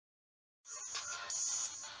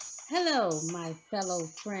Hello, my fellow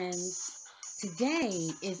friends. Today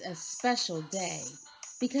is a special day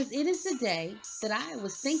because it is the day that I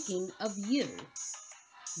was thinking of you.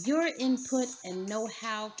 Your input and know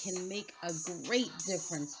how can make a great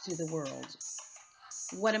difference to the world.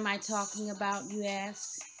 What am I talking about, you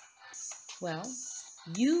ask? Well,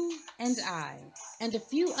 you and I, and a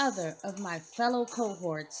few other of my fellow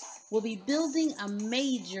cohorts, will be building a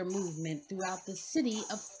major movement throughout the city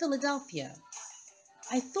of Philadelphia.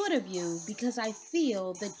 I thought of you because I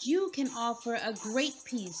feel that you can offer a great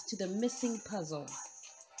piece to the missing puzzle.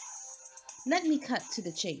 Let me cut to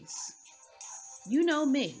the chase. You know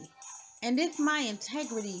me, and if my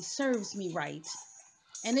integrity serves me right,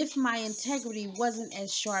 and if my integrity wasn't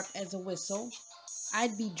as sharp as a whistle,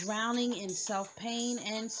 I'd be drowning in self pain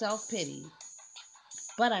and self pity.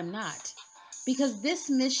 But I'm not, because this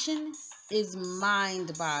mission is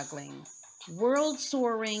mind boggling, world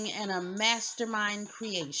soaring, and a mastermind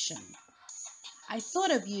creation. I thought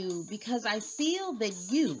of you because I feel that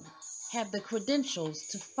you have the credentials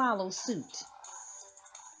to follow suit.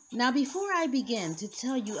 Now, before I begin to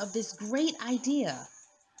tell you of this great idea,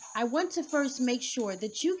 I want to first make sure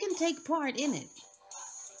that you can take part in it.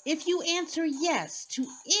 If you answer yes to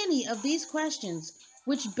any of these questions,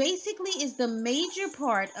 which basically is the major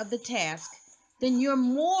part of the task, then you're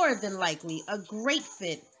more than likely a great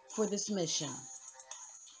fit for this mission.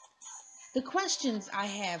 The questions I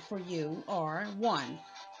have for you are: one,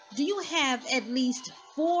 do you have at least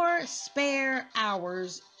 4 spare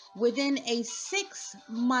hours within a 6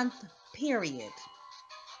 month period?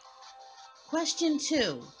 Question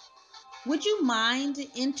two, would you mind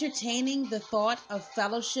entertaining the thought of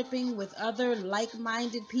fellowshipping with other like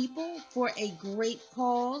minded people for a great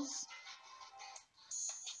cause?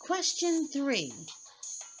 Question three,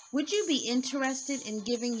 would you be interested in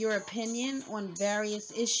giving your opinion on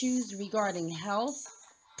various issues regarding health,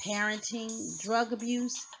 parenting, drug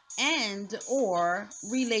abuse, and or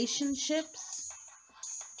relationships?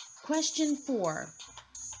 Question 4.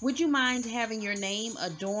 Would you mind having your name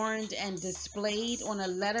adorned and displayed on a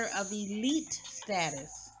letter of elite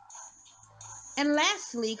status? And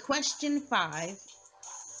lastly, question 5.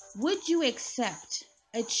 Would you accept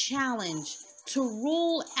a challenge to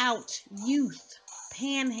rule out youth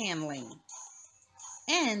panhandling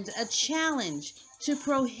and a challenge to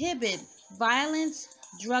prohibit violence,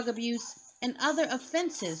 drug abuse, and other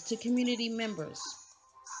offenses to community members?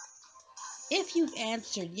 If you've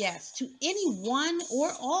answered yes to any one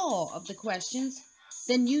or all of the questions,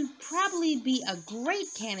 then you'd probably be a great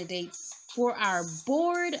candidate for our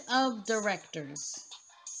board of directors.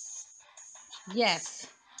 Yes,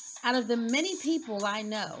 out of the many people I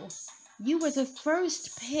know, you were the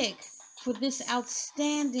first pick for this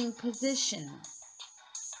outstanding position.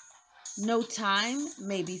 No time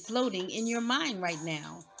may be floating in your mind right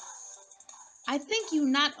now. I think you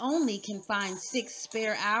not only can find 6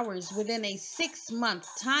 spare hours within a 6 month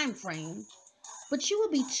time frame, but you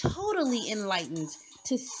will be totally enlightened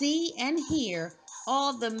to see and hear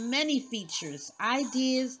all the many features,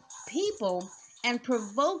 ideas, people, and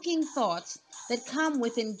provoking thoughts that come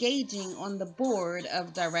with engaging on the board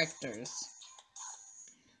of directors.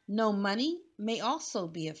 No money may also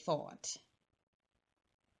be a thought.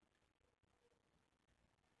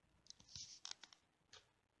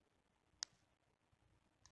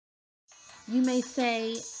 You may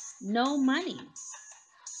say, no money.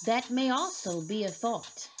 That may also be a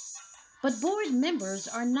thought. But board members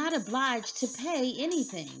are not obliged to pay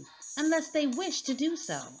anything unless they wish to do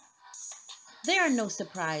so. There are no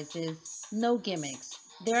surprises, no gimmicks.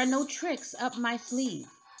 There are no tricks up my sleeve.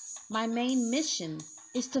 My main mission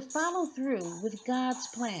is to follow through with God's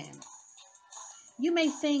plan. You may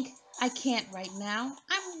think, I can't right now.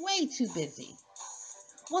 I'm way too busy.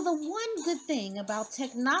 Well, the one good thing about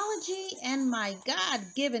technology and my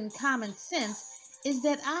God-given common sense is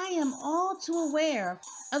that I am all too aware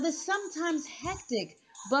of the sometimes hectic,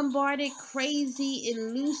 bombarded, crazy,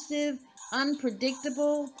 elusive,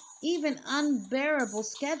 unpredictable, even unbearable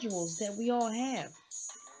schedules that we all have.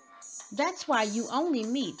 That's why you only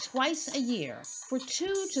meet twice a year for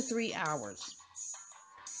 2 to 3 hours.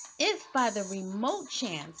 If by the remote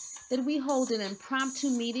chance that we hold an impromptu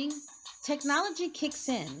meeting, technology kicks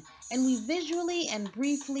in and we visually and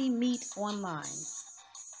briefly meet online,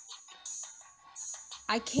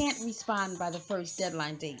 I can't respond by the first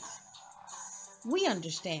deadline date. We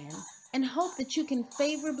understand and hope that you can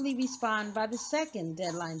favorably respond by the second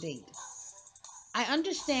deadline date. I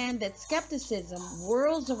understand that skepticism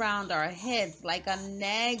whirls around our heads like a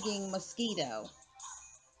nagging mosquito.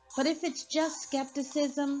 But if it's just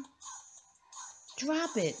skepticism,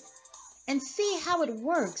 drop it and see how it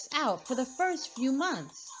works out for the first few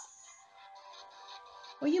months.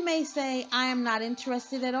 Or you may say, I am not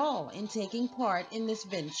interested at all in taking part in this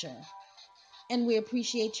venture. And we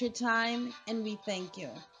appreciate your time and we thank you.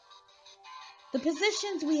 The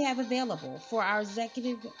positions we have available for our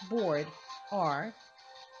executive board are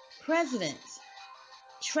President,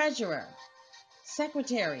 Treasurer,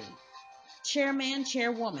 Secretary, Chairman,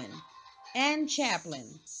 Chairwoman, and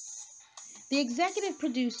Chaplain. The executive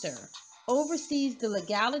producer oversees the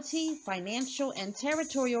legality, financial, and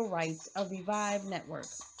territorial rights of Revive Network.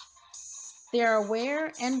 They are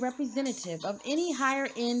aware and representative of any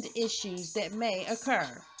higher-end issues that may occur.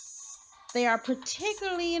 They are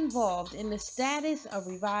particularly involved in the status of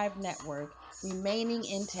Revive Network remaining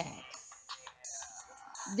intact.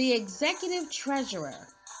 The executive treasurer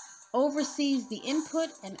oversees the input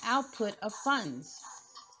and output of funds.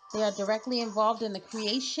 They are directly involved in the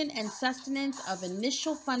creation and sustenance of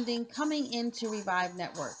initial funding coming into Revive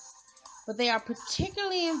Network, but they are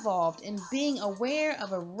particularly involved in being aware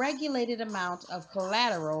of a regulated amount of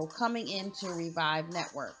collateral coming into Revive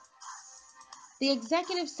Network. The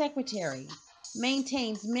executive secretary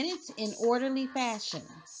maintains minutes in orderly fashion,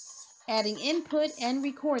 adding input and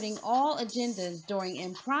recording all agendas during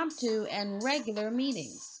impromptu and regular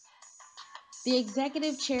meetings. The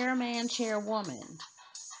executive chairman, chairwoman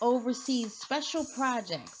oversees special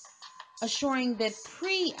projects, assuring that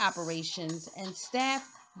pre-operations and staff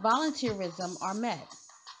volunteerism are met.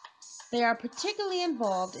 They are particularly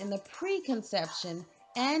involved in the preconception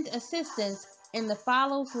and assistance in the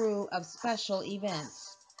follow-through of special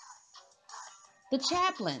events. The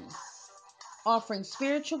chaplain, offering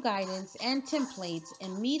spiritual guidance and templates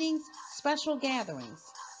in meetings, special gatherings.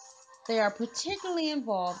 They are particularly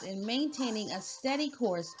involved in maintaining a steady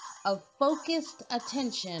course of focused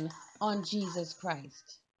attention on Jesus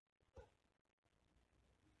Christ.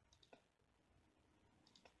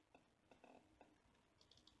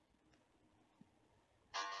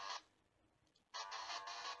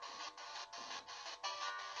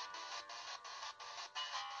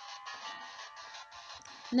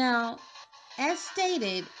 Now, as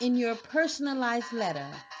stated in your personalized letter,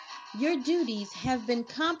 your duties have been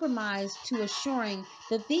compromised to assuring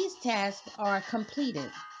that these tasks are completed.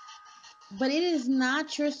 But it is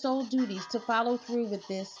not your sole duties to follow through with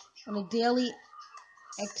this on a daily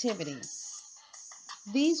activity.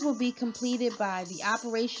 These will be completed by the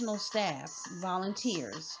operational staff,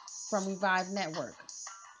 volunteers from Revive Network.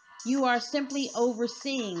 You are simply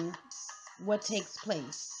overseeing what takes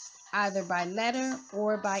place, either by letter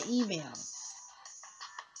or by email.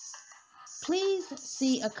 Please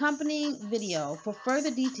see accompanying video for further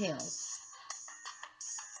details.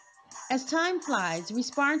 As time flies,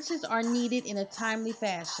 responses are needed in a timely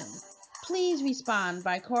fashion. Please respond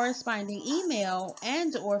by corresponding email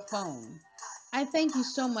and/or phone. I thank you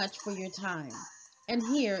so much for your time. And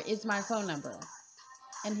here is my phone number.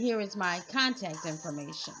 And here is my contact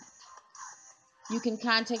information. You can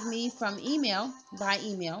contact me by email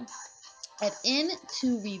at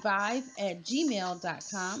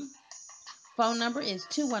n2revive@gmail.com. Phone number is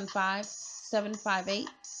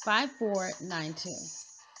 215-758-5492.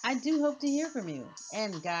 I do hope to hear from you,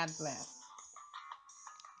 and God bless.